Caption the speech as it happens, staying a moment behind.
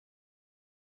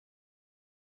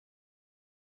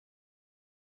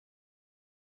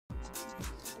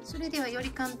それではより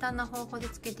簡単な方法で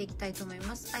つけていきたいと思い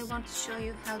ます。I want to show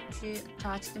you how to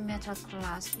attach the metal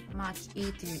clasp much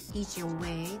easier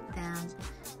way than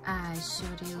I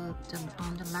showed you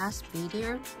on the last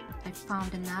video. I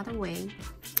found another way.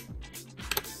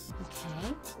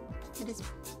 Okay, it is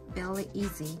very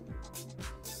easy.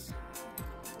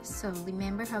 So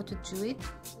remember how to do it.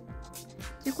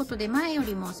 ということで、前よ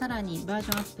りもさらにバージ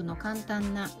ョンアップの簡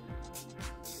単な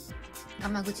が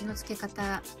ま口の付け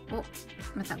方を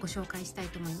またご紹介したい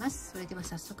と思います。それでは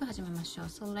早速始めましょう。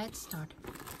So let's start.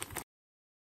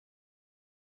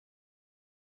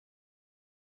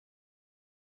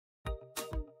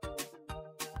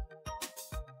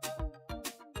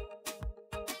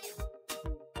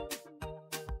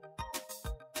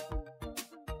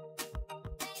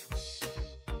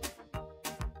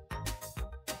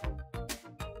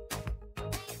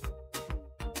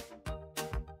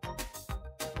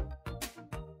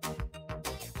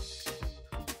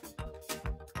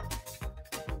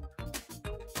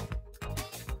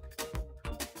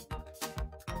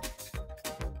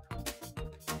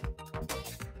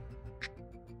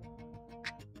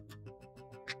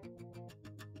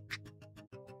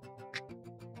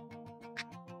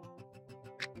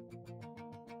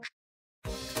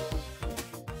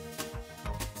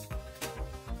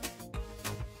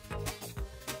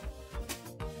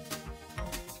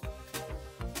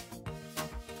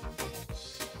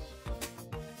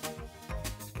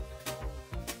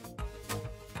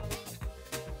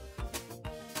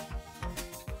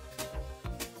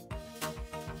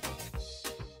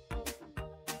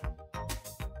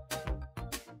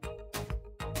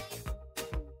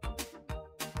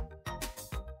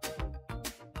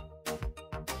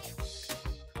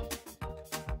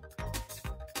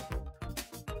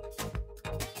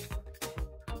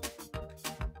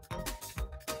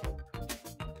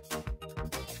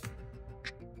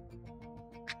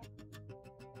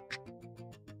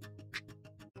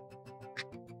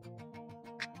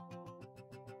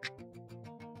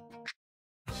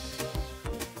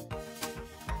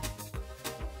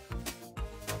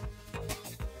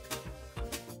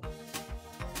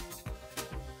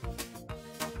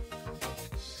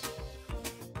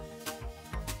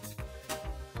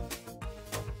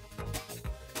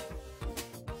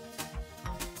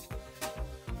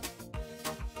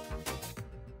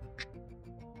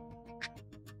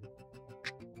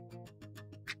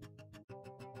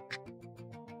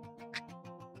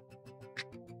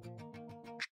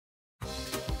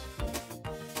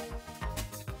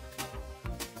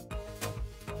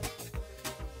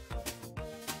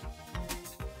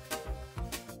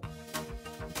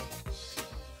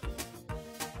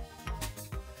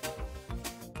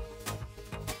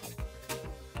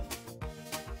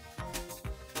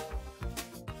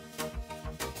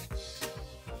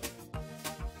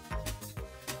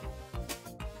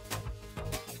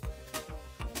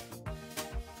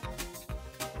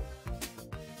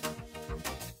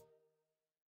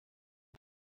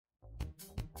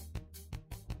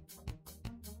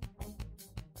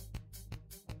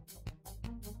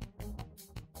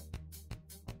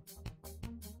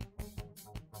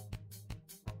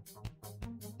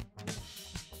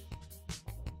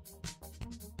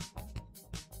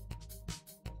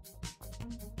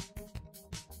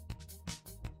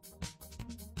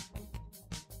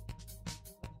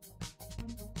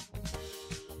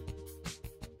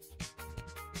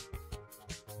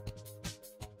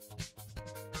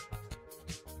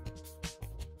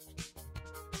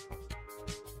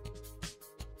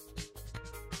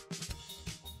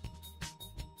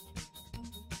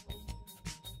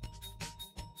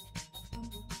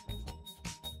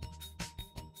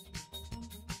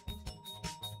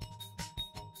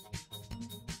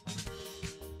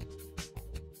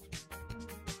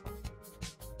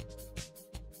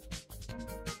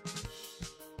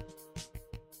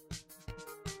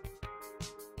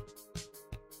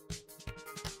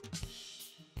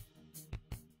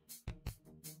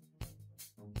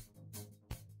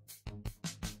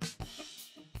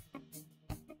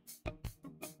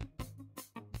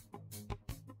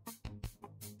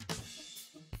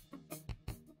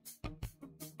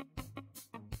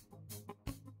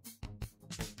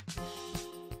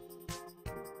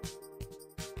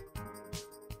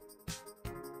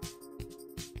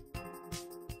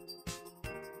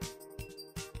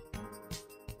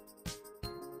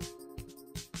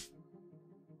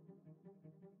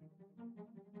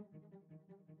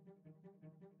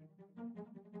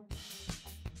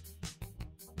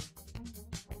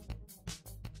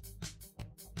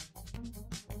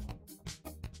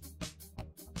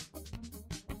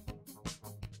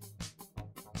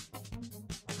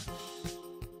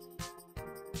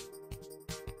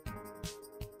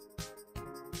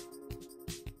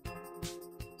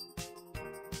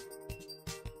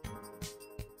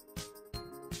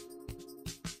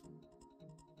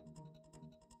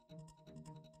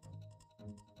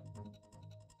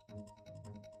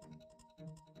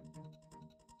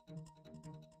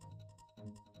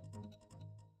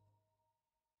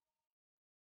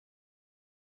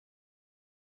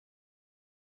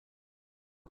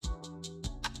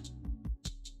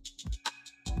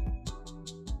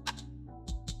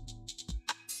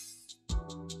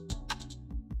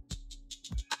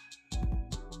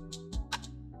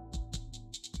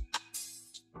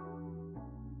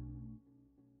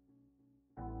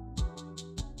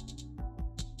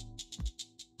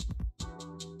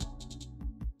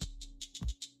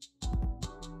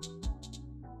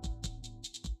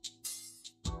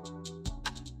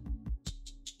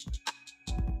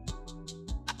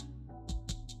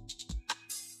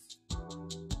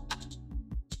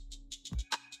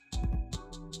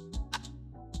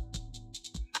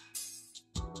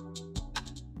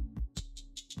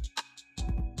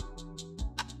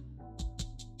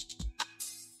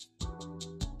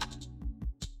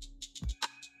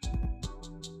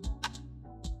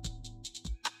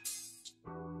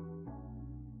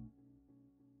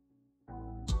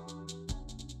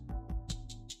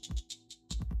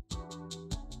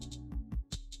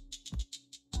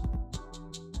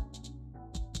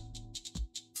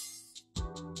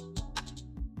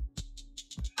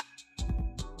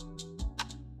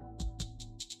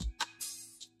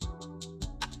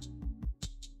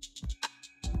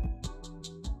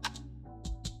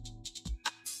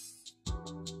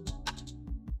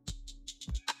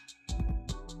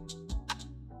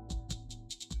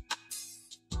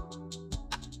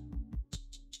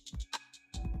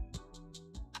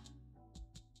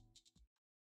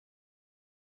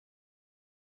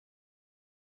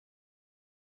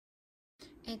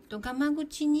 ガマ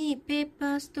口にペーパ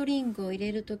ーストリングを入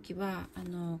れるときは、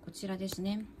こちらです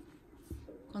ね。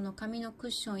この紙のク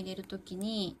ッションを入れるとき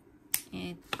に、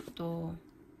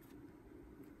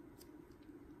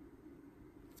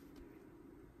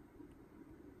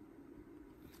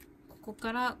ここ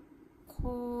から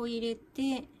こう入れ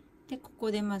て、で、こ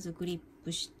こでまずグリッ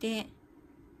プして、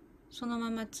その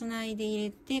ままつないで入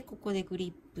れて、ここでグリ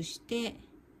ップして、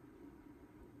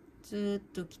ずーっ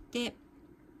と来て、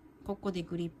ここで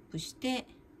グリップして、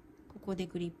ここで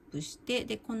グリップして、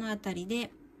で、この辺り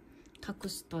で隠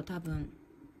すと多分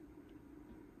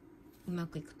うま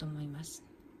くいくと思います。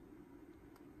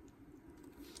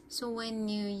So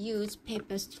when you use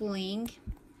paper string,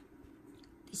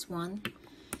 this one,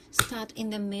 start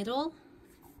in the middle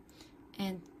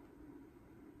and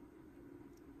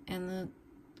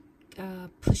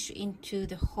push into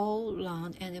the whole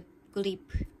round and grip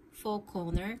four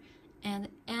corner and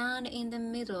end in the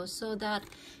middle so that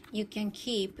you can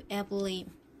keep every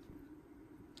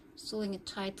sewing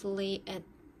tightly at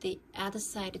the other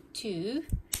side too.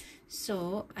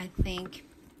 So I think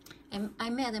I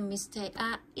made a mistake.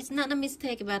 It's not a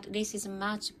mistake, but this is a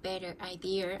much better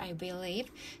idea, I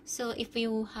believe. So if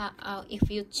you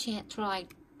try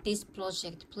this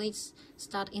project, please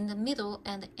start in the middle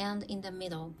and end in the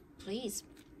middle, please.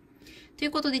 とい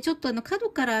うことで、ちょっと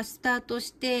角からスタート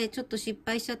して、ちょっと失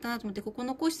敗しちゃったなと思って、ここ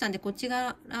残したんで、こっち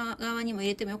側にも入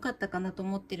れてもよかったかなと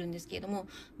思ってるんですけれども、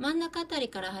真ん中あたり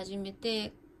から始め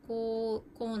て、こ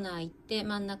う、コーナー行って、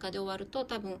真ん中で終わると、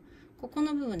多分、ここ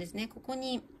の部分ですね、ここ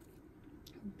に、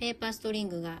ペーパーストリン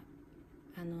グが、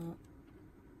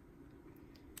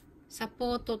サ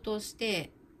ポートとし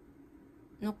て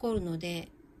残るので、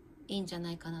いいんじゃ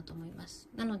ないかなと思います。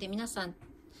なので、皆さん、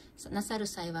なさる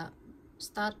際は、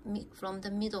start from the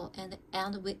middle and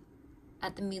end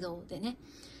at the middle でね、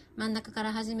真ん中か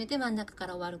ら始めて真ん中か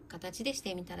ら終わる形でし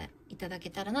てみたらいただけ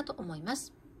たらなと思いま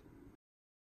す。